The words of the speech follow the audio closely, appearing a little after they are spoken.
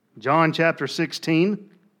John chapter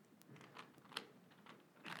 16.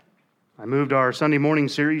 I moved our Sunday morning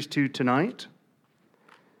series to tonight.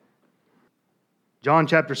 John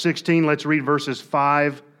chapter 16, let's read verses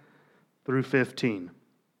 5 through 15.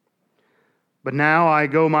 But now I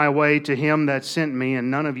go my way to him that sent me,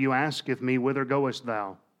 and none of you asketh me, Whither goest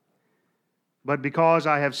thou? But because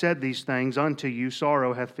I have said these things unto you,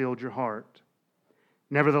 sorrow hath filled your heart.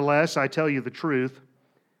 Nevertheless, I tell you the truth,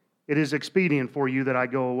 it is expedient for you that I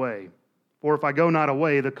go away. For if I go not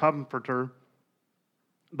away, the Comforter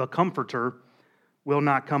will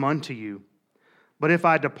not come unto you. But if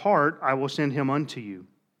I depart, I will send him unto you.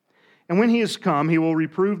 And when he is come, he will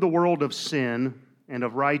reprove the world of sin, and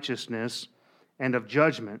of righteousness, and of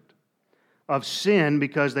judgment. Of sin,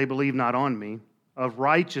 because they believe not on me. Of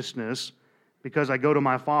righteousness, because I go to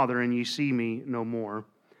my Father, and ye see me no more.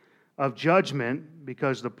 Of judgment,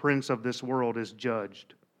 because the prince of this world is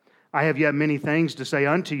judged. I have yet many things to say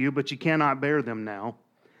unto you, but ye cannot bear them now.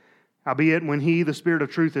 Howbeit, when he, the Spirit of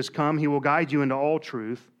truth, is come, he will guide you into all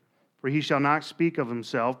truth. For he shall not speak of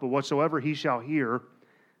himself, but whatsoever he shall hear,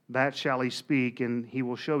 that shall he speak, and he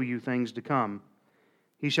will show you things to come.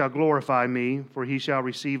 He shall glorify me, for he shall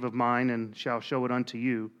receive of mine, and shall show it unto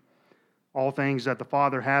you. All things that the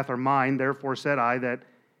Father hath are mine, therefore said I, that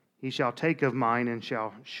he shall take of mine, and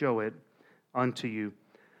shall show it unto you.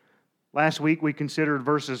 Last week we considered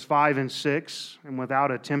verses 5 and 6, and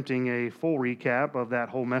without attempting a full recap of that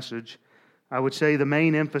whole message, I would say the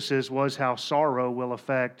main emphasis was how sorrow will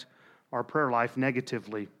affect our prayer life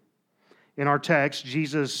negatively. In our text,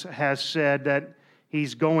 Jesus has said that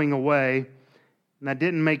he's going away, and that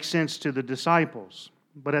didn't make sense to the disciples.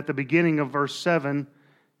 But at the beginning of verse 7,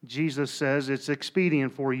 Jesus says, it's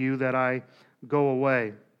expedient for you that I go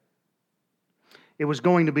away. It was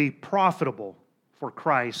going to be profitable for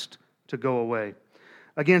Christ to go away.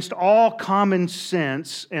 Against all common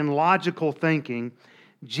sense and logical thinking,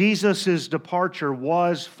 Jesus' departure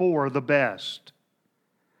was for the best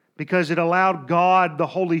because it allowed God, the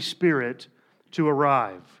Holy Spirit, to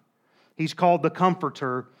arrive. He's called the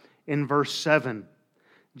Comforter in verse 7.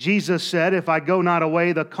 Jesus said, if I go not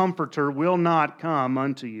away, the Comforter will not come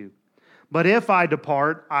unto you. But if I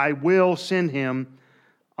depart, I will send him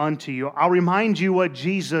unto you. I'll remind you what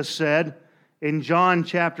Jesus said in John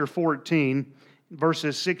chapter 14,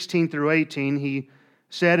 verses 16 through 18. He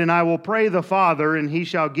said, and I will pray the Father, and he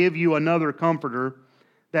shall give you another Comforter,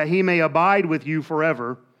 that he may abide with you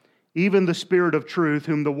forever, even the Spirit of truth,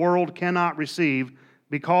 whom the world cannot receive,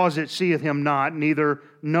 because it seeth him not, neither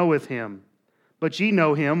knoweth him. But ye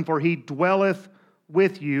know him, for he dwelleth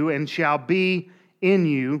with you, and shall be in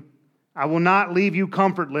you. I will not leave you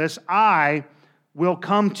comfortless. I will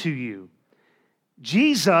come to you.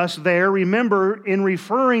 Jesus there, remember, in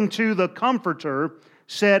referring to the Comforter,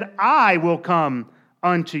 said, I will come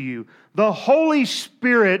unto you. The Holy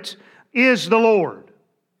Spirit is the Lord.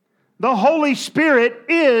 The Holy Spirit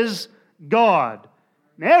is God.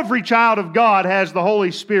 Every child of God has the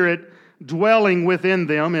Holy Spirit dwelling within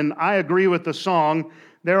them, and I agree with the song.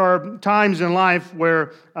 There are times in life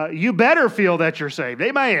where you better feel that you're saved.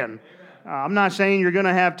 Amen. I'm not saying you're not going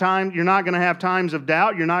to have times of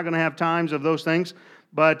doubt. You're not going to have times of those things.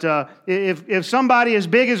 But if somebody as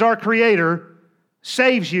big as our Creator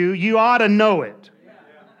saves you, you ought to know it.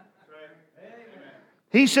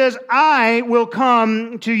 He says, I will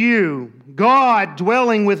come to you, God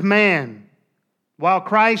dwelling with man. While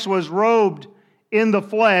Christ was robed in the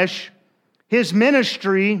flesh, his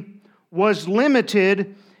ministry was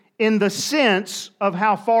limited in the sense of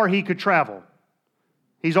how far he could travel.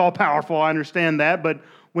 He's all powerful, I understand that, but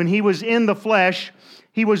when he was in the flesh,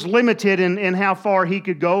 he was limited in how far he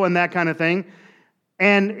could go and that kind of thing.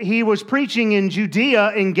 And he was preaching in Judea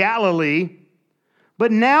and Galilee.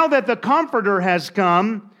 But now that the Comforter has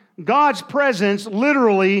come, God's presence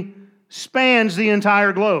literally spans the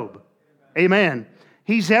entire globe. Amen.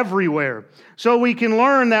 He's everywhere. So we can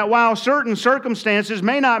learn that while certain circumstances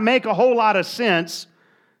may not make a whole lot of sense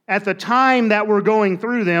at the time that we're going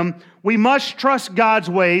through them, we must trust God's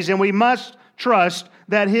ways, and we must trust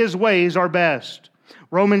that His ways are best.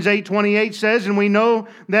 Romans 8:28 says, and we know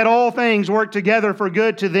that all things work together for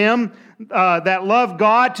good to them that love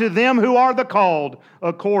God, to them who are the called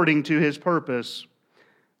according to His purpose.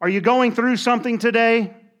 Are you going through something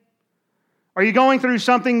today? Are you going through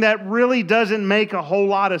something that really doesn't make a whole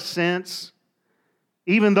lot of sense,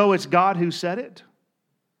 even though it's God who said it?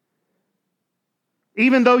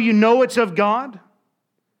 Even though you know it's of God,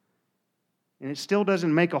 and it still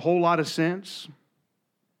doesn't make a whole lot of sense?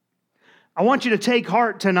 I want you to take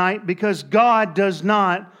heart tonight, because God does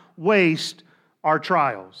not waste our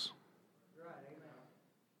trials.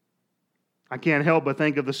 I can't help but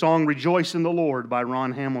think of the song Rejoice in the Lord by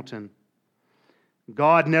Ron Hamilton.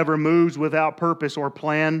 God never moves without purpose or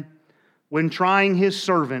plan when trying His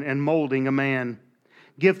servant and molding a man.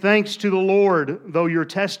 Give thanks to the Lord, though your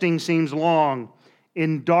testing seems long.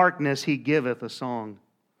 In darkness He giveth a song.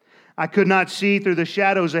 I could not see through the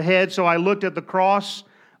shadows ahead, so I looked at the cross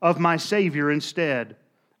of my Savior instead.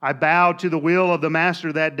 I bowed to the will of the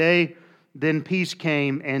Master that day. Then peace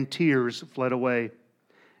came and tears fled away.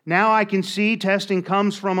 Now I can see testing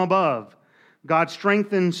comes from above. God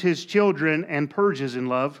strengthens His children and purges in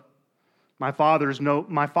love. My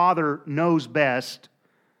Father knows best,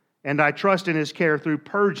 and I trust in His care. Through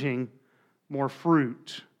purging, more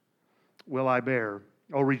fruit will I bear.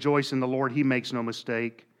 Oh, rejoice in the Lord, He makes no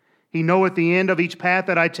mistake. He knoweth the end of each path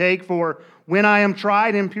that I take, for when I am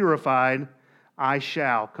tried and purified, I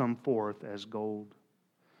shall come forth as gold.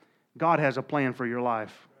 God has a plan for your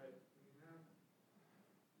life.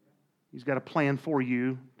 He's got a plan for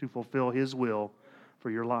you to fulfill His will for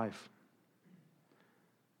your life.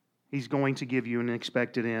 He's going to give you an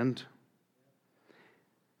expected end.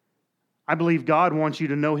 I believe God wants you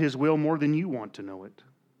to know His will more than you want to know it.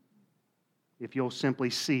 If you'll simply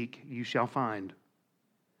seek, you shall find.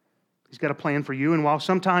 He's got a plan for you, and while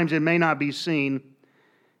sometimes it may not be seen,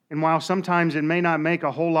 and while sometimes it may not make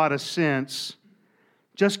a whole lot of sense,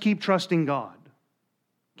 just keep trusting God.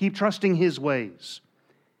 Keep trusting His ways.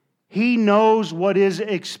 He knows what is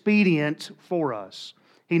expedient for us.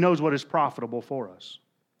 He knows what is profitable for us.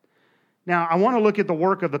 Now, I want to look at the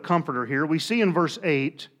work of the Comforter here. We see in verse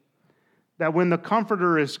 8 that when the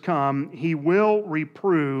Comforter is come, He will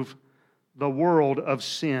reprove the world of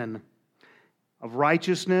sin, of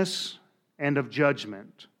righteousness, and of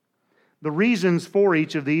judgment. The reasons for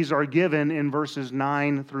each of these are given in verses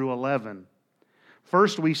 9 through 11.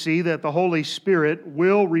 First, we see that the Holy Spirit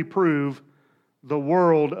will reprove the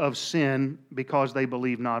world of sin because they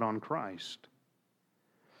believe not on Christ.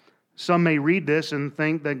 Some may read this and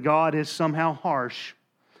think that God is somehow harsh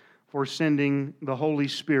for sending the Holy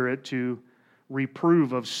Spirit to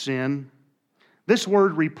reprove of sin. This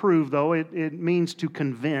word reprove, though, it means to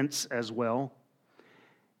convince as well.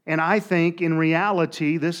 And I think in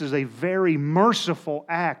reality, this is a very merciful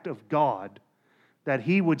act of God that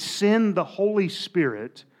He would send the Holy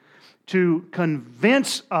Spirit to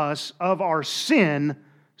convince us of our sin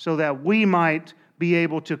so that we might be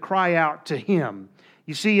able to cry out to Him.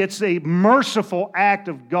 You see, it's a merciful act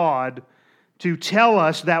of God to tell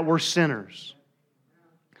us that we're sinners.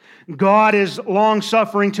 God is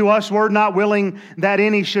long-suffering to us. We're not willing that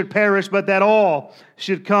any should perish, but that all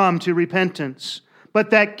should come to repentance. But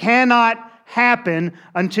that cannot happen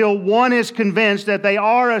until one is convinced that they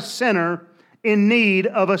are a sinner in need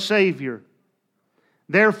of a Savior.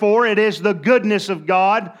 Therefore, it is the goodness of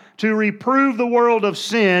God to reprove the world of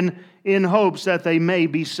sin in hopes that they may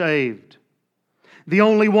be saved. The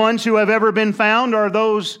only ones who have ever been found are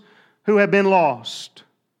those who have been lost.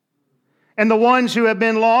 And the ones who have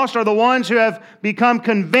been lost are the ones who have become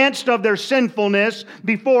convinced of their sinfulness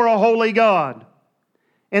before a holy God.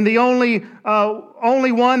 And the only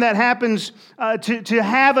one that happens to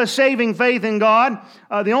have a saving faith in God,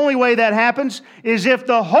 the only way that happens is if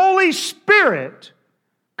the Holy Spirit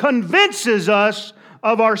convinces us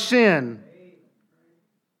of our sin.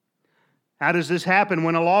 How does this happen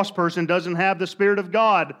when a lost person doesn't have the Spirit of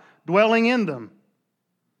God dwelling in them?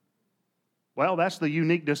 Well, that's the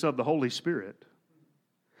uniqueness of the Holy Spirit.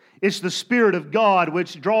 It's the Spirit of God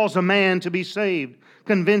which draws a man to be saved,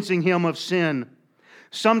 convincing him of sin.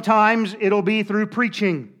 Sometimes it'll be through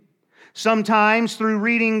preaching. Sometimes through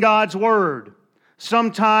reading God's Word.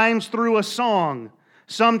 Sometimes through a song.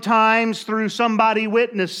 Sometimes through somebody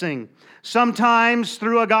witnessing. Sometimes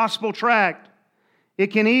through a gospel tract. It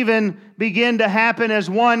can even begin to happen as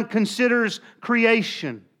one considers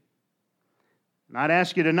creation. And I'd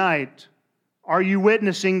ask you tonight, are you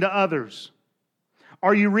witnessing to others?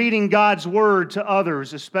 Are you reading God's Word to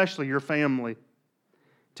others, especially your family?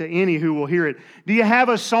 To any who will hear it. Do you have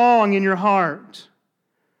a song in your heart?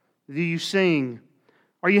 Do you sing?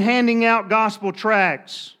 Are you handing out gospel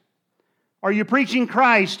tracts? Are you preaching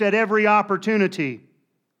Christ at every opportunity?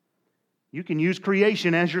 You can use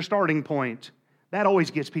creation as your starting point. That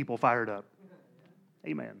always gets people fired up.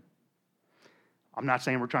 Amen. I'm not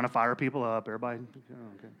saying we're trying to fire people up. Everybody,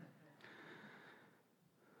 okay.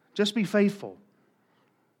 Just be faithful.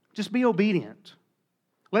 Just be obedient.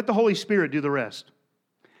 Let the Holy Spirit do the rest.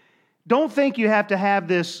 Don't think you have to have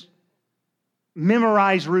this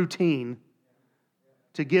memorized routine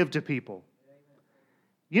to give to people.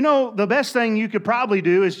 You know, the best thing you could probably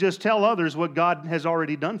do is just tell others what God has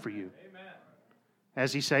already done for you.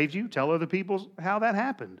 Has He saved you? Tell other people how that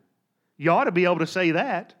happened. You ought to be able to say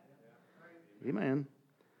that. Amen.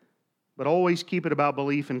 But always keep it about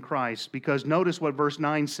belief in Christ, because notice what verse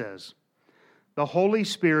 9 says. The Holy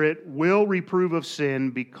Spirit will reprove of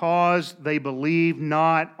sin because they believe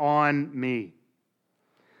not on me.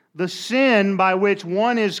 The sin by which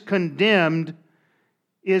one is condemned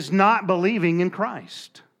is not believing in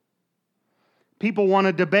Christ. People want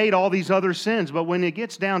to debate all these other sins, but when it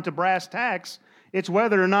gets down to brass tacks, it's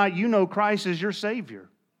whether or not you know Christ as your Savior.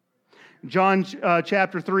 John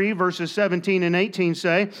chapter 3, verses 17 and 18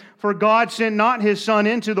 say, For God sent not His Son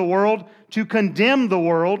into the world to condemn the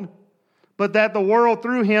world, but that the world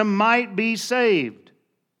through Him might be saved.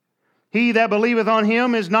 He that believeth on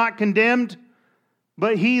Him is not condemned,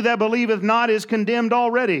 but he that believeth not is condemned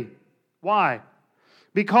already. Why?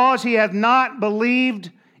 Because he hath not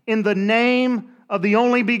believed in the name of the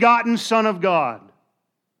only begotten Son of God.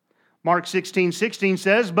 Mark 16:16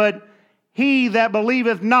 says, But he that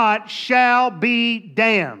believeth not shall be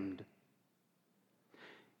damned.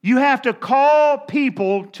 You have to call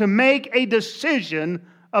people to make a decision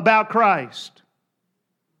about Christ.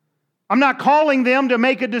 I'm not calling them to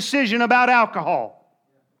make a decision about alcohol.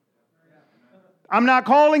 I'm not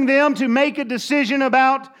calling them to make a decision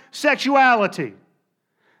about sexuality.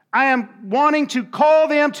 I am wanting to call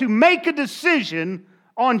them to make a decision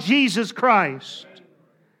on Jesus Christ.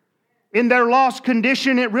 In their lost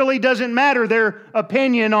condition, it really doesn't matter their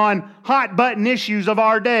opinion on hot-button issues of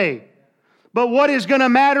our day. But what is going to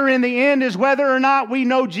matter in the end is whether or not we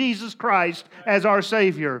know Jesus Christ as our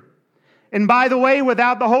Savior. And by the way,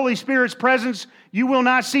 without the Holy Spirit's presence, you will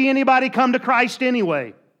not see anybody come to Christ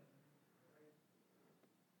anyway.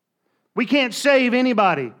 We can't save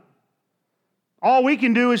anybody. All we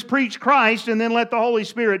can do is preach Christ and then let the Holy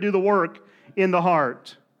Spirit do the work in the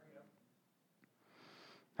heart.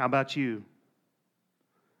 How about you?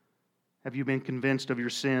 Have you been convinced of your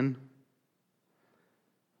sin?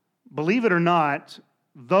 Believe it or not,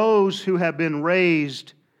 those who have been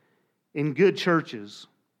raised in good churches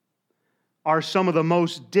are some of the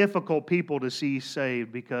most difficult people to see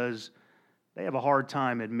saved because they have a hard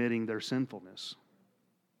time admitting their sinfulness.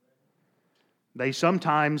 They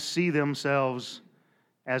sometimes see themselves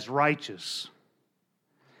as righteous.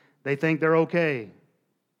 They think they're okay.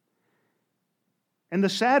 And the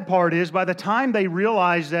sad part is, by the time they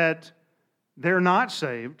realize that they're not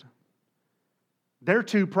saved, they're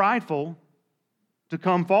too prideful to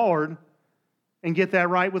come forward and get that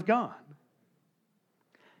right with God.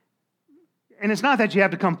 And it's not that you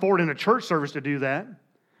have to come forward in a church service to do that,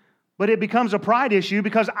 but it becomes a pride issue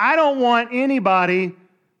because I don't want anybody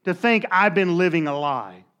to think I've been living a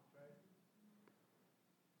lie.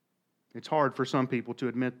 It's hard for some people to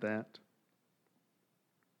admit that.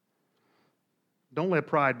 Don't let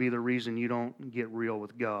pride be the reason you don't get real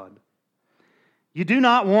with God. You do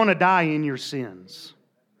not want to die in your sins.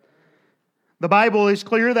 The Bible is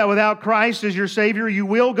clear that without Christ as your Savior, you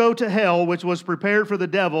will go to hell, which was prepared for the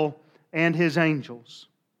devil and his angels.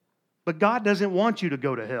 But God doesn't want you to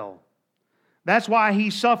go to hell. That's why He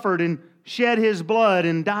suffered and shed His blood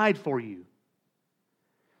and died for you.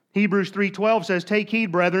 Hebrews 3:12 says, Take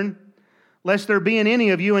heed, brethren, lest there be in any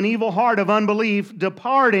of you an evil heart of unbelief,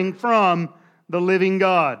 departing from the living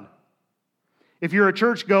God. If you're a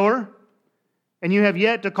churchgoer and you have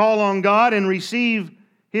yet to call on God and receive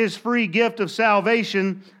His free gift of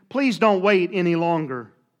salvation, please don't wait any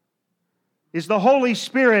longer. Is the Holy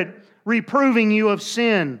Spirit reproving you of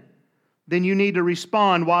sin? Then you need to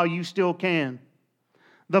respond while you still can.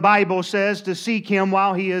 The Bible says to seek Him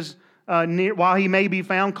while He is near, while He may be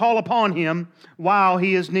found. Call upon Him while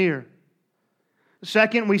He is near.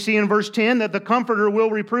 Second, we see in verse 10 that the Comforter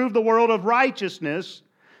will reprove the world of righteousness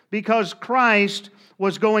because Christ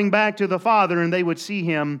was going back to the Father and they would see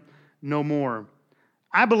Him no more.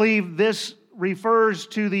 I believe this refers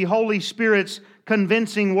to the Holy Spirit's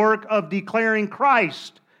convincing work of declaring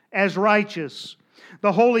Christ as righteous.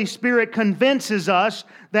 The Holy Spirit convinces us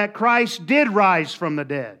that Christ did rise from the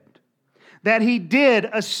dead, that He did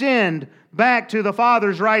ascend back to the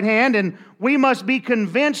Father's right hand, and we must be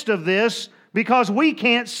convinced of this because we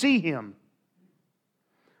can't see Him.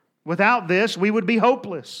 Without this, we would be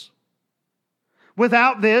hopeless.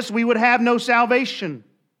 Without this, we would have no salvation.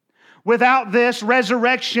 Without this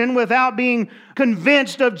resurrection, without being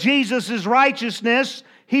convinced of Jesus' righteousness,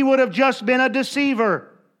 He would have just been a deceiver.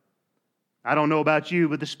 I don't know about you,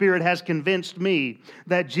 but the Spirit has convinced me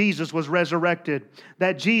that Jesus was resurrected,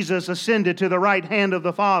 that Jesus ascended to the right hand of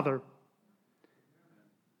the Father.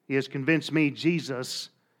 He has convinced me Jesus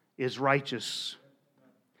is righteous.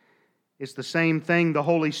 It's the same thing the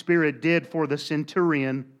Holy Spirit did for the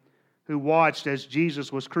centurion who watched as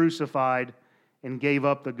Jesus was crucified and gave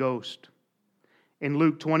up the ghost. In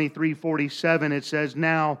Luke 23:47 it says,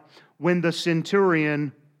 "Now when the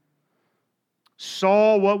centurion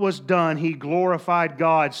saw what was done, he glorified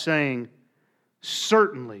God, saying,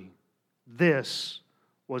 'Certainly this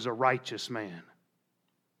was a righteous man.'"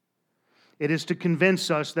 It is to convince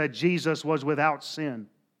us that Jesus was without sin.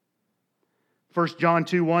 1 John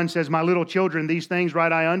 2:1 says, "My little children, these things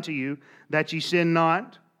write I unto you, that ye sin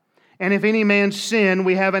not. And if any man sin,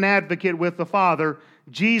 we have an advocate with the Father,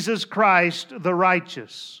 Jesus Christ the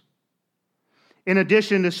righteous." In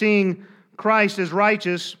addition to seeing Christ as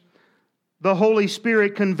righteous, the Holy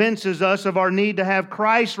Spirit convinces us of our need to have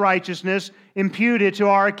Christ's righteousness imputed to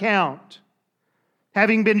our account.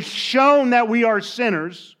 Having been shown that we are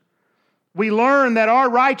sinners, we learn that our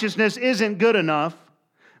righteousness isn't good enough.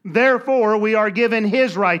 Therefore, we are given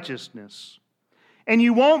His righteousness. And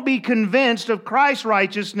you won't be convinced of Christ's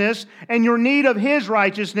righteousness and your need of His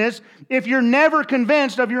righteousness if you're never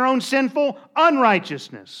convinced of your own sinful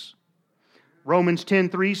unrighteousness. Romans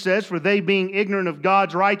 10:3 says, "For they being ignorant of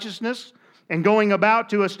God's righteousness and going about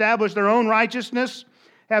to establish their own righteousness,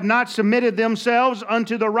 have not submitted themselves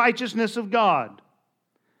unto the righteousness of God."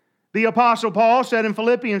 The Apostle Paul said in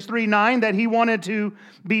Philippians 3:9 that he wanted to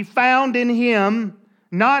be found in Him,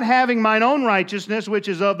 not having mine own righteousness, which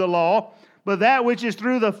is of the law, but that which is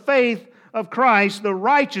through the faith of Christ, the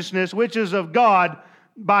righteousness which is of God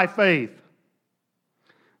by faith.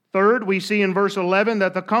 Third, we see in verse 11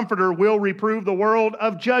 that the Comforter will reprove the world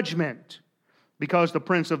of judgment because the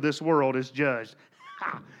prince of this world is judged.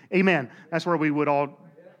 Amen. That's where we would all right.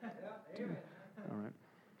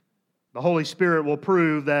 The Holy Spirit will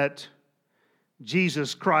prove that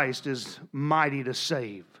Jesus Christ is mighty to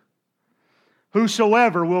save.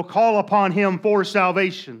 "Whosoever will call upon Him for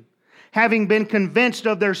salvation, having been convinced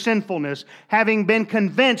of their sinfulness, having been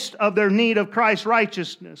convinced of their need of Christ's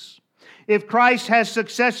righteousness." If Christ has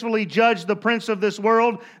successfully judged the prince of this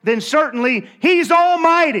world, then certainly He's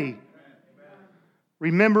almighty.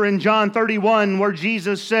 Remember in John 31 where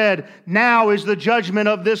Jesus said, "Now is the judgment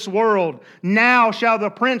of this world. Now shall the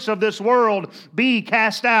prince of this world be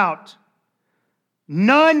cast out."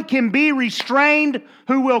 None can be restrained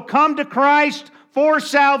who will come to Christ for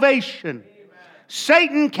salvation.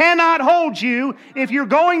 Satan cannot hold you if you're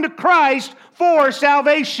going to Christ for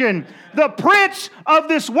salvation. The prince of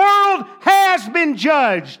this world has been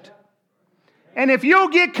judged. And if you'll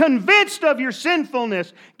get convinced of your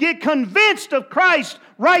sinfulness, get convinced of Christ's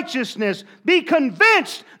righteousness, be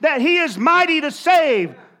convinced that He is mighty to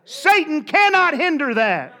save, Satan cannot hinder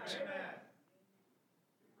that.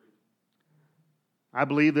 I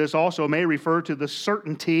believe this also may refer to the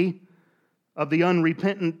certainty of the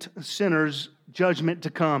unrepentant sinner's judgment to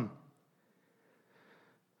come.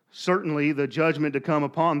 Certainly, the judgment to come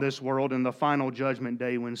upon this world in the final judgment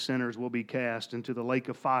day when sinners will be cast into the lake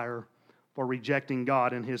of fire for rejecting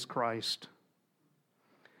God and His Christ.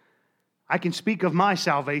 I can speak of my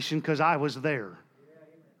salvation because I was there.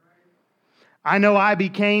 I know I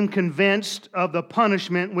became convinced of the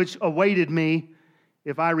punishment which awaited me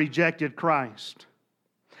if I rejected Christ.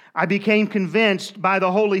 I became convinced by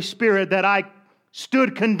the Holy Spirit that I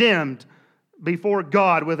stood condemned before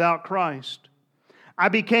God without Christ. I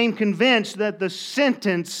became convinced that the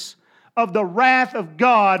sentence of the wrath of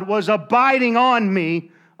God was abiding on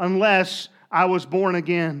me unless I was born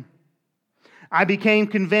again. I became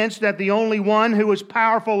convinced that the only one who was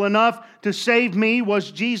powerful enough to save me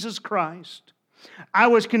was Jesus Christ. I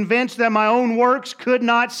was convinced that my own works could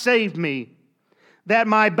not save me, that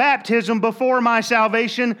my baptism before my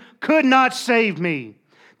salvation could not save me.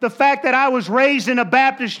 The fact that I was raised in a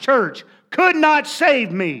Baptist church could not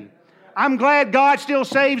save me. I'm glad God still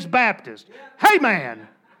saves Baptists. Hey, man!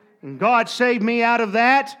 And God saved me out of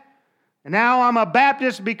that. And now I'm a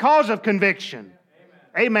Baptist because of conviction.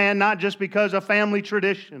 Amen. Not just because of family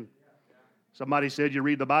tradition. Somebody said you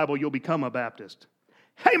read the Bible, you'll become a Baptist.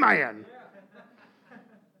 Hey, man!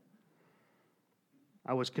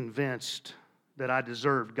 I was convinced that I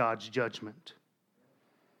deserved God's judgment.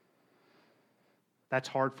 That's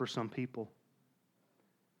hard for some people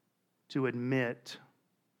to admit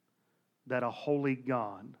that a holy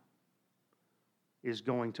God is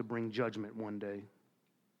going to bring judgment one day.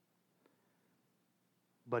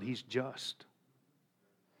 But He's just.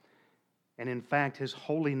 And in fact, His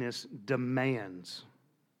holiness demands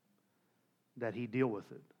that He deal with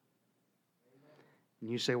it. And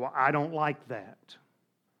you say, well, I don't like that.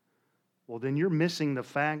 Well, then you're missing the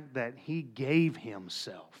fact that He gave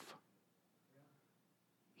Himself.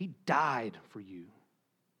 He died for you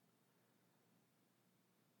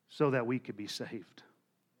so that we could be saved.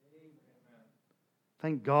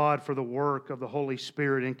 Thank God for the work of the Holy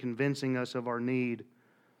Spirit in convincing us of our need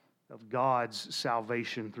of God's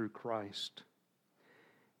salvation through Christ.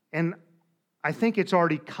 And I think it's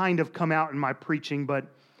already kind of come out in my preaching, but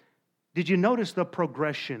did you notice the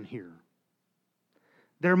progression here?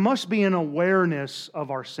 There must be an awareness of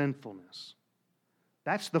our sinfulness.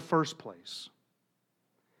 That's the first place.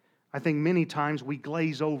 I think many times we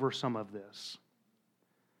glaze over some of this.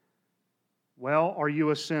 Well, are you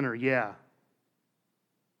a sinner? Yeah.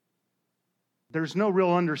 There's no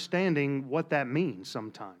real understanding what that means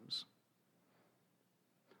sometimes.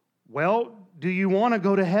 Well, do you want to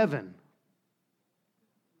go to heaven?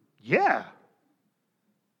 Yeah.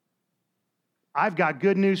 I've got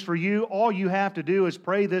good news for you. All you have to do is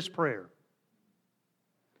pray this prayer.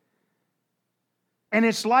 And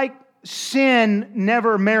it's like sin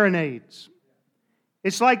never marinates.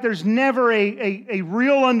 It's like there's never a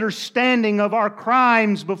real understanding of our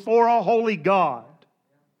crimes before a holy God.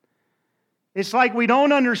 It's like we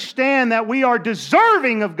don't understand that we are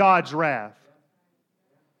deserving of God's wrath.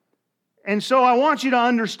 And so I want you to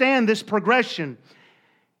understand this progression.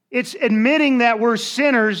 It's admitting that we're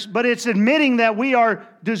sinners, but it's admitting that we are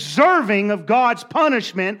deserving of God's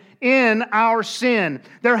punishment in our sin.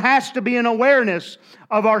 There has to be an awareness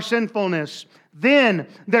of our sinfulness. Then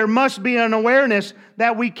there must be an awareness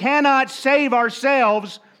that we cannot save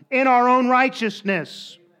ourselves in our own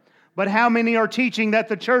righteousness. But how many are teaching that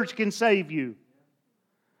the church can save you?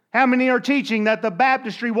 How many are teaching that the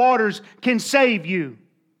baptistry waters can save you?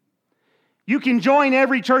 You can join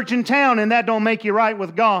every church in town and that don't make you right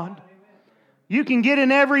with God. You can get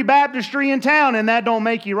in every baptistry in town and that don't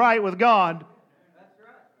make you right with God.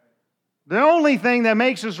 The only thing that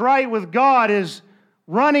makes us right with God is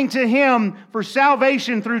running to Him for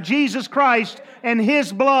salvation through Jesus Christ and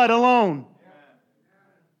His blood alone.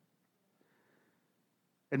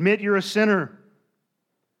 Admit you're a sinner.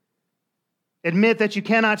 Admit that you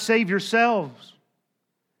cannot save yourselves.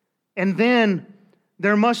 And then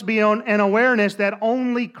there must be an awareness that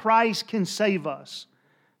only Christ can save us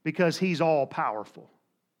because He's all-powerful.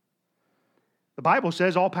 The Bible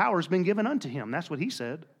says all power has been given unto Him. That's what He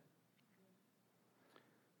said.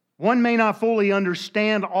 One may not fully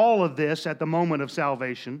understand all of this at the moment of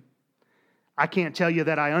salvation. I can't tell you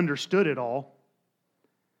that I understood it all.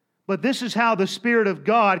 But this is how the Spirit of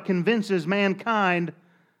God convinces mankind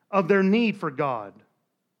of their need for God.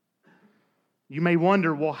 You may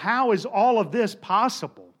wonder, well, how is all of this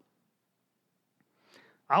possible?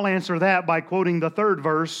 I'll answer that by quoting the third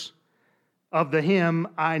verse of the hymn,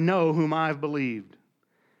 I Know Whom I've Believed.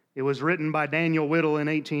 It was written by Daniel Whittle in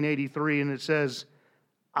 1883, and it says,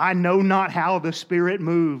 I know not how the Spirit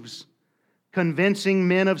moves, convincing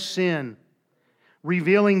men of sin,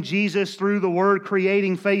 revealing Jesus through the Word,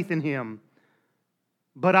 creating faith in Him.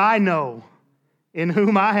 But I know in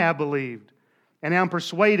whom I have believed, and am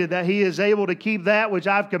persuaded that He is able to keep that which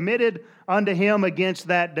I've committed unto Him against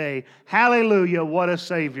that day. Hallelujah, what a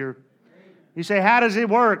Savior. You say, how does it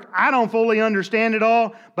work? I don't fully understand it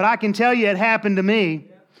all, but I can tell you it happened to me.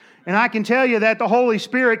 And I can tell you that the Holy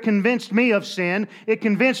Spirit convinced me of sin. It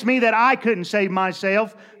convinced me that I couldn't save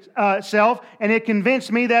myself, and it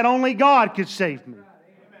convinced me that only God could save me.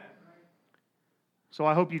 So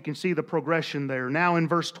I hope you can see the progression there. Now in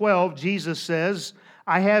verse 12, Jesus says,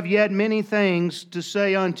 I have yet many things to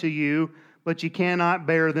say unto you, but you cannot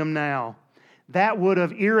bear them now. That would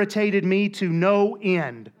have irritated me to no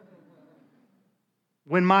end.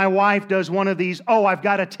 When my wife does one of these, I've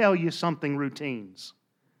got to tell you something routines.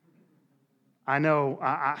 I know,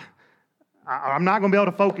 I'm not going to be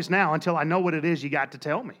able to focus now until I know what it is you got to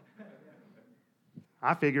tell me.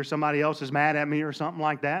 I figure somebody else is mad at me or something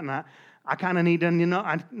like that, and I kind of need to,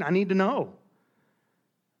 I need to know.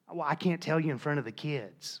 Well, I can't tell you in front of the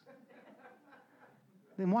kids.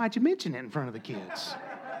 Then why'd you mention it in front of the kids?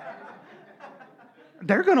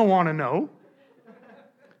 They're going to want to know.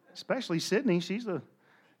 Especially Sydney, she's a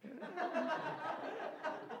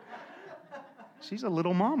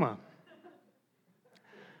little mama.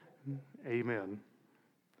 Amen.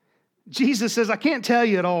 Jesus says, I can't tell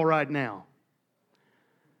you it all right now.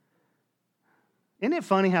 Isn't it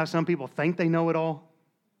funny how some people think they know it all?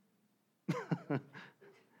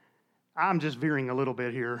 I'm just veering a little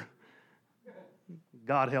bit here.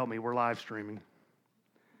 God help me, we're live streaming.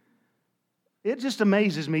 It just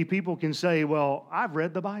amazes me. People can say, well, I've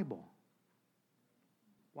read the Bible.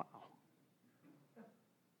 Wow.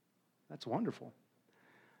 That's wonderful.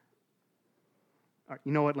 All right,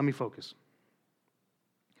 you know what? Let me focus.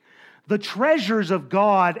 The treasures of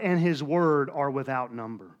God and His Word are without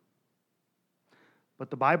number. But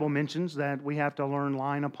the Bible mentions that we have to learn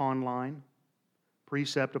line upon line,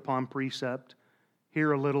 precept upon precept,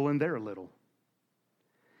 here a little and there a little.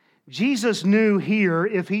 Jesus knew here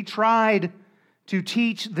if he tried to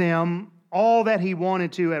teach them all that he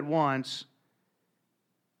wanted to at once,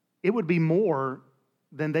 it would be more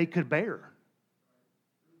than they could bear.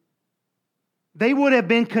 They would have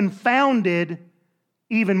been confounded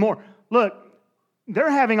even more. Look,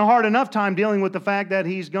 they're having a hard enough time dealing with the fact that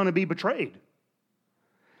he's going to be betrayed.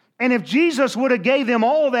 And if Jesus would have gave them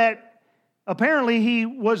all that apparently he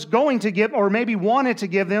was going to give, or maybe wanted to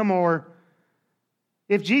give them, or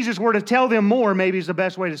if Jesus were to tell them more, maybe is the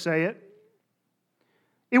best way to say it,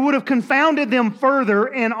 it would have confounded them further,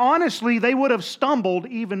 and honestly, they would have stumbled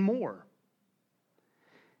even more.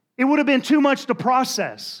 It would have been too much to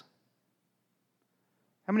process.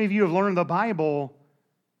 How many of you have learned the Bible?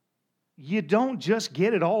 You don't just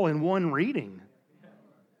get it all in one reading.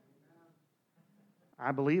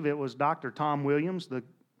 I believe it was Dr. Tom Williams, the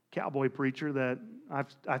cowboy preacher, that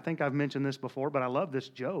I think I've mentioned this before, but I love this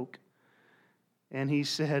joke. And he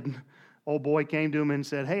said, old boy came to him and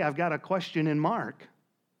said, "Hey, I've got a question in Mark."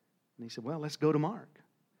 And he said, "Well, let's go to Mark."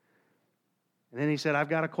 And then he said, "I've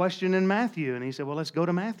got a question in Matthew." And he said, "Well, let's go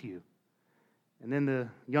to Matthew." And then the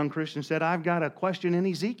young Christian said, "I've got a question in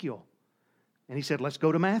Ezekiel." And he said, "Let's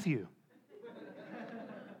go to Matthew."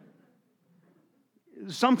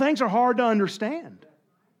 Some things are hard to understand.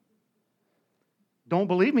 Don't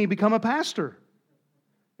believe me? Become a pastor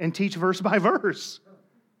and teach verse by verse.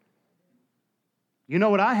 You know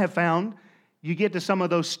what I have found? You get to some of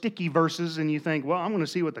those sticky verses and you think, well, I'm going to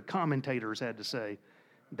see what the commentators had to say.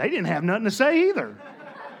 They didn't have nothing to say either.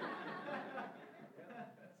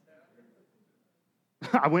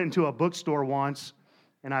 I went into a bookstore once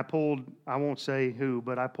and I won't say who,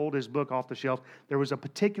 but I pulled his book off the shelf. There was a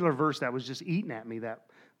particular verse that was just eating at me that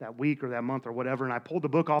week or that month or whatever, and I pulled the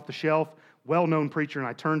book off the shelf, well-known preacher, and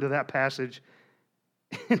I turned to that passage,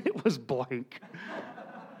 and it was blank.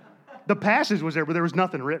 The passage was there, but there was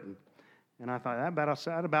nothing written. And I thought,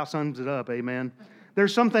 that about sums it up, amen.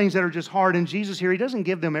 There's some things that are just hard, and Jesus here, he doesn't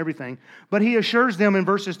give them everything, but he assures them in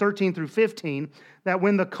verses 13 through 15 that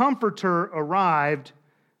when the Comforter arrived,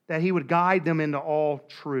 that he would guide them into all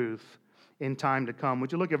truth in time to come.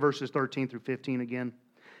 Would you look at verses 13 through 15 again?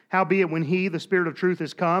 "Howbeit, when he, the Spirit of truth,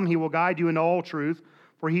 is come, he will guide you into all truth,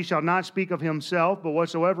 for he shall not speak of himself, but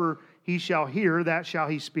whatsoever he shall hear, that shall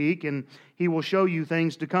he speak, and he will show you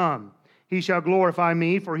things to come. He shall glorify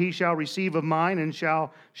me, for he shall receive of mine, and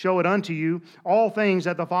shall show it unto you. All things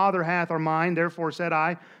that the Father hath are mine, therefore said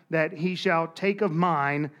I, that he shall take of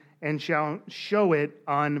mine, and shall show it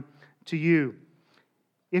unto you."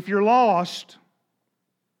 If you're lost,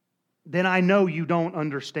 then I know you don't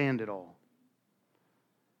understand it all.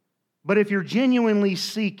 But if you're genuinely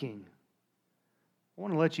seeking, I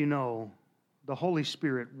want to let you know the Holy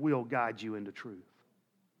Spirit will guide you into truth.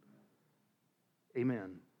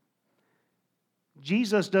 Amen.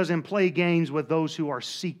 Jesus doesn't play games with those who are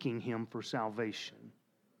seeking him for salvation.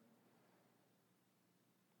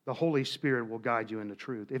 The Holy Spirit will guide you into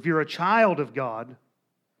truth. If you're a child of God,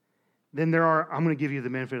 then I'm going to give you the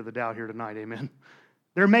benefit of the doubt here tonight, amen.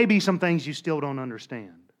 There may be some things you still don't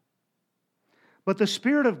understand. But the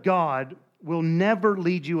Spirit of God will never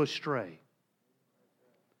lead you astray.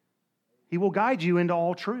 He will guide you into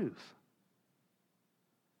all truth.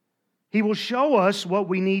 He will show us what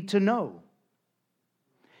we need to know.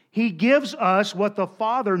 He gives us what the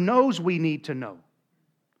Father knows we need to know.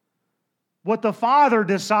 What the Father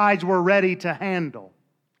decides we're ready to handle.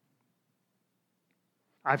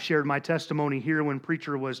 I've shared my testimony here when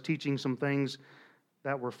preacher was teaching some things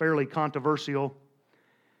that were fairly controversial.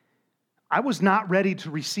 I was not ready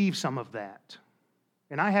to receive some of that.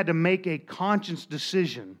 And I had to make a conscious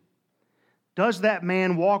decision. Does that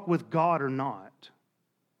man walk with God or not?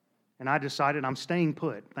 And I decided I'm staying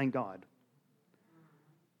put, thank God.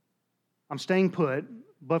 I'm staying put,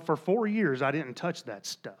 but for 4 years I didn't touch that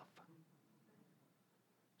stuff.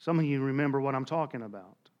 Some of you remember what I'm talking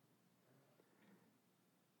about.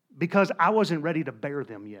 Because I wasn't ready to bear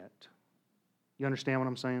them yet. You understand what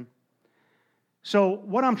I'm saying? So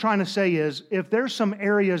what I'm trying to say is, if there's some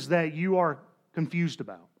areas that you are confused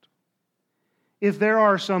about, if there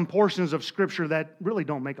are some portions of Scripture that really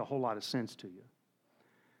don't make a whole lot of sense to you,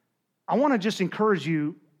 I want to just encourage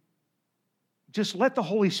you, just let the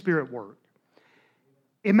Holy Spirit work.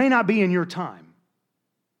 It may not be in your time.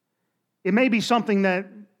 It may be something that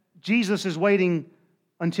Jesus is waiting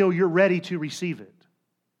until you're ready to receive it.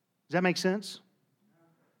 Does that make sense?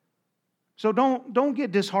 So don't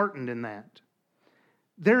get disheartened in that.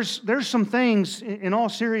 There's some things, in all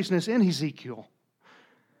seriousness, in Ezekiel.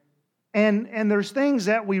 And there's things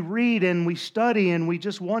that we read and we study and we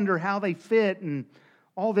just wonder how they fit and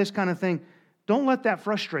all this kind of thing. Don't let that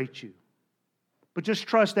frustrate you. But just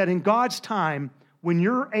trust that in God's time, when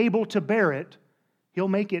you're able to bear it, He'll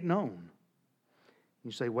make it known.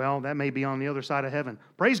 You say, well, that may be on the other side of heaven.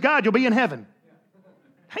 Praise God, you'll be in heaven.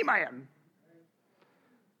 Amen.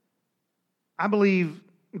 I believe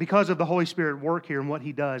because of the Holy Spirit work here and what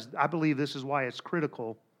He does, I believe this is why it's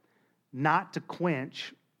critical not to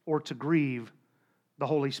quench or to grieve the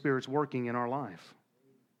Holy Spirit's working in our life.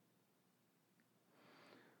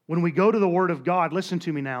 When we go to the Word of God, listen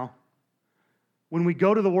to me now. When we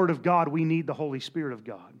go to the Word of God, we need the Holy Spirit of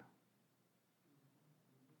God.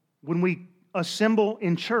 When we assemble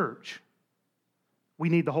in church, we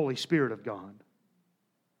need the Holy Spirit of God.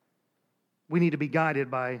 We need to be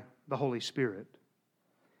guided by the Holy Spirit.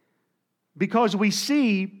 Because we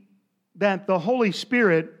see that the Holy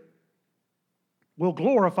Spirit will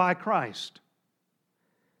glorify Christ.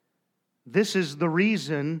 This is the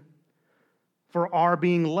reason for our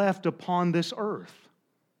being left upon this earth.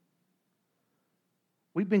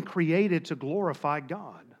 We've been created to glorify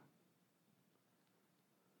God.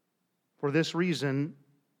 For this reason,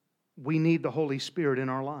 we need the Holy Spirit in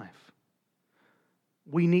our life.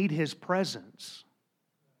 We need His presence.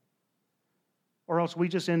 Or else we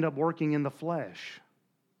just end up working in the flesh.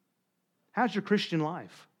 How's your Christian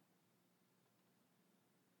life?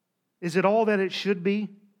 Is it all that it should be?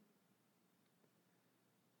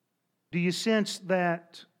 Do you sense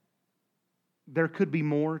that there could be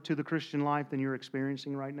more to the Christian life than you're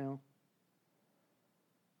experiencing right now?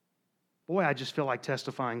 Boy, I just feel like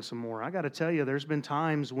testifying some more. I got to tell you, there's been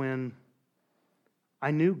times when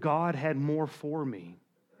I knew God had more for me.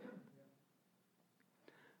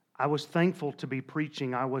 I was thankful to be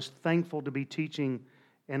preaching. I was thankful to be teaching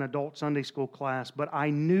an adult Sunday school class, but I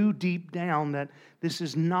knew deep down that this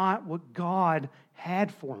is not what God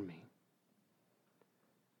had for me.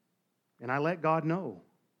 And I let God know.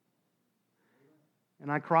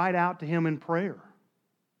 And I cried out to Him in prayer.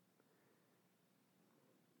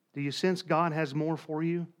 Do you sense God has more for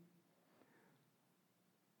you?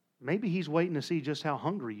 Maybe He's waiting to see just how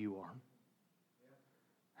hungry you are,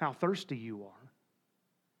 how thirsty you are.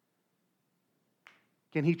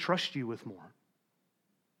 Can He trust you with more?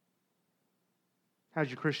 How's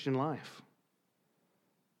your Christian life?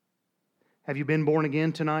 Have you been born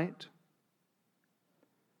again tonight?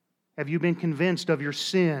 Have you been convinced of your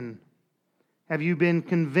sin? Have you been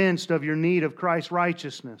convinced of your need of Christ's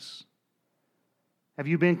righteousness? Have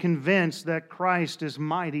you been convinced that Christ is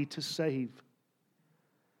mighty to save?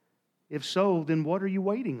 If so, then what are you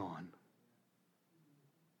waiting on?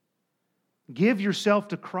 Give yourself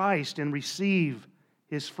to Christ and receive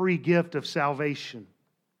His free gift of salvation.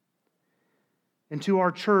 And to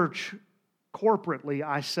our church, corporately,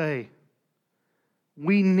 I say,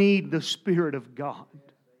 we need the Spirit of God.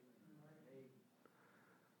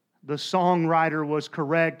 The songwriter was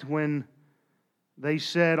correct when they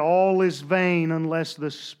said, all is vain unless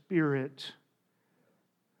the Spirit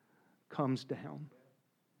comes down.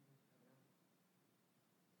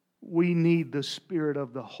 We need the Spirit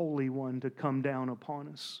of the Holy One to come down upon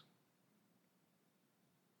us.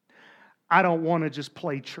 I don't want to just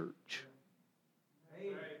play church.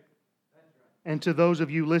 And to those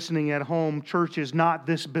of you listening at home, church is not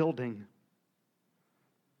this building.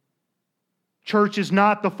 Church is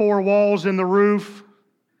not the four walls and the roof.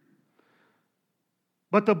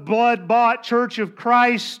 But the blood-bought church of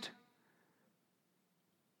Christ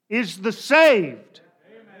is the saved.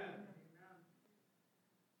 Amen.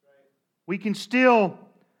 We can still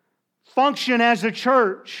function as a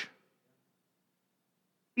church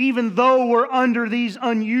even though we're under these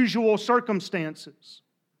unusual circumstances.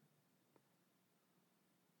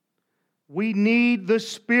 We need the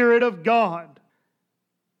Spirit of God.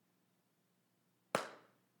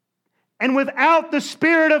 And without the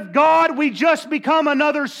Spirit of God, we just become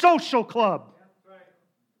another social club.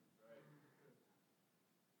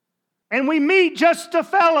 And we meet just to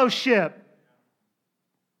fellowship.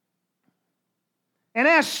 And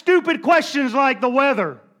ask stupid questions like the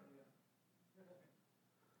weather.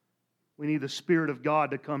 We need the Spirit of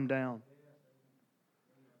God to come down.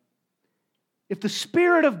 If the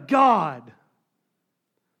Spirit of God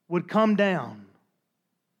would come down,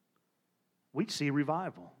 we'd see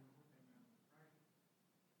revival.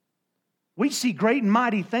 We'd see great and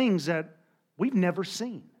mighty things that we've never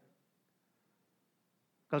seen.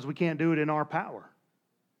 Because we can't do it in our power.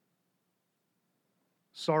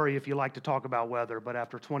 Sorry if you like to talk about weather, but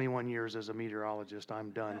after 21 years as a meteorologist,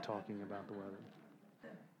 I'm done talking about the weather.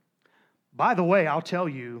 By the way, I'll tell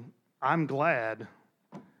you, I'm glad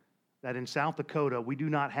that in South Dakota, we do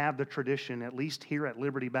not have the tradition, at least here at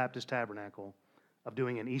Liberty Baptist Tabernacle, of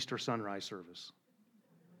doing an Easter sunrise service.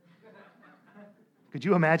 Could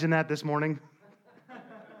you imagine that this morning?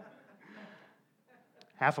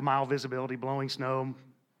 Half a mile visibility, blowing snow,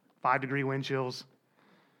 5-degree wind chills.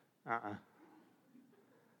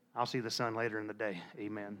 I'll see the sun later in the day.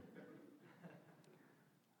 Amen.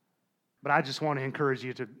 But I just want to encourage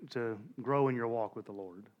you to grow in your walk with the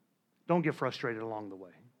Lord. Don't get frustrated along the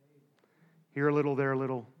way. Here a little, there a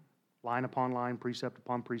little, line upon line, precept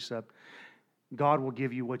upon precept. God will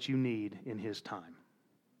give you what you need in His time.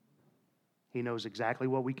 He knows exactly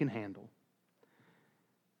what we can handle.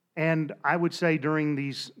 And I would say during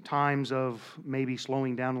these times of maybe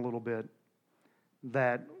slowing down a little bit,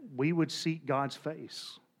 that we would seek God's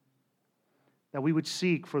face. That we would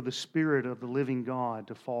seek for the Spirit of the living God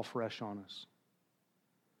to fall fresh on us.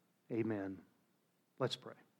 Amen. Let's pray.